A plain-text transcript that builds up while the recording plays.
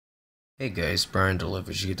Hey guys, Brian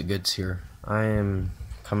Delivers You the Goods here. I am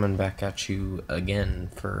coming back at you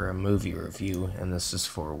again for a movie review, and this is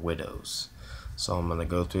for Widows. So I'm going to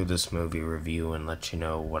go through this movie review and let you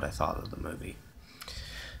know what I thought of the movie.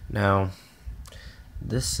 Now,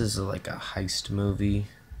 this is like a heist movie,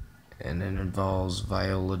 and it involves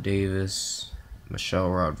Viola Davis,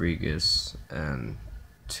 Michelle Rodriguez, and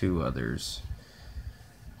two others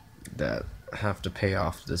that have to pay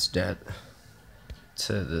off this debt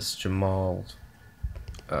to this Jamal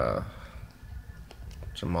guy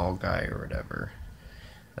or whatever.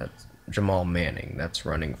 That's Jamal Manning, that's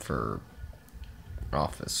running for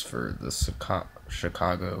office for the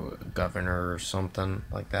Chicago governor or something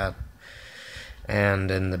like that. And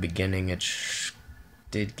in the beginning it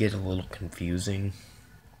did get a little confusing,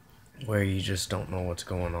 where you just don't know what's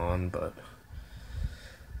going on, but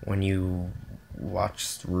when you watch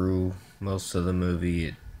through most of the movie,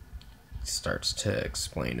 it starts to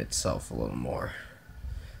explain itself a little more.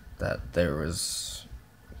 That there was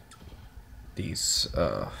these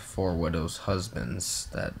four widows' husbands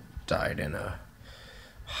that died in a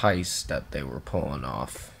heist that they were pulling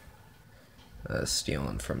off,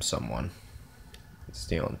 stealing $2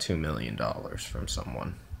 million from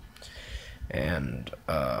someone, and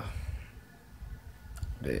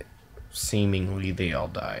seemingly they all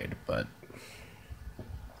died, but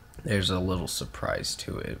there's a little surprise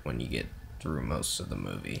to it when you get through most of the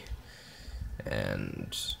movie,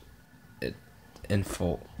 and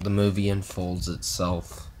the movie unfolds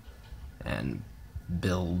itself and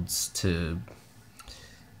builds to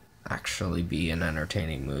actually be an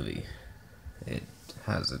entertaining movie. It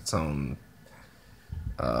has its own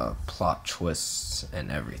plot twists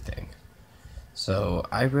and everything. So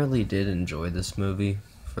I really did enjoy this movie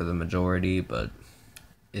for the majority, but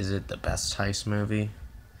is it the best heist movie?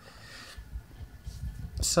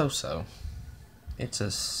 So-so. It's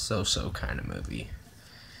a so-so kind of movie.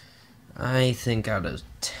 I think out of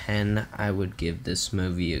 10, I would give this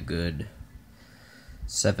movie a good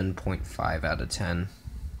 7.5 out of 10.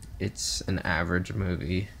 It's an average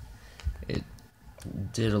movie. It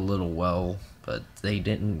did a little well, but they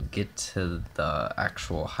didn't get to the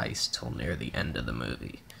actual heist till near the end of the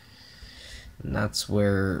movie. And that's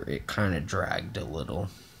where it kind of dragged a little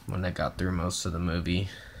when I got through most of the movie,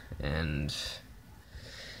 and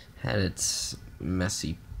had its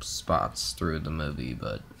messy spots through the movie,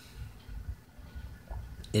 but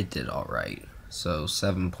it did alright. So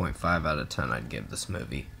 7.5 out of 10 I'd give this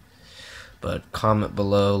movie. But comment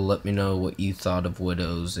below, let me know what you thought of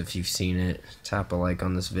Widows if you've seen it. Tap a like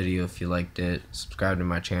on this video if you liked it. Subscribe to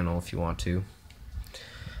my channel if you want to.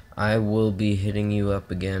 I will be hitting you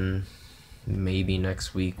up again maybe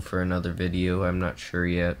next week for another video. I'm not sure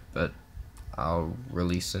yet, but I'll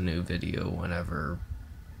release a new video whenever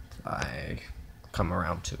I come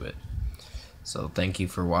around to it. So thank you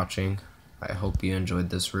for watching. I hope you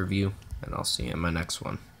enjoyed this review, and I'll see you in my next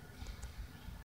one.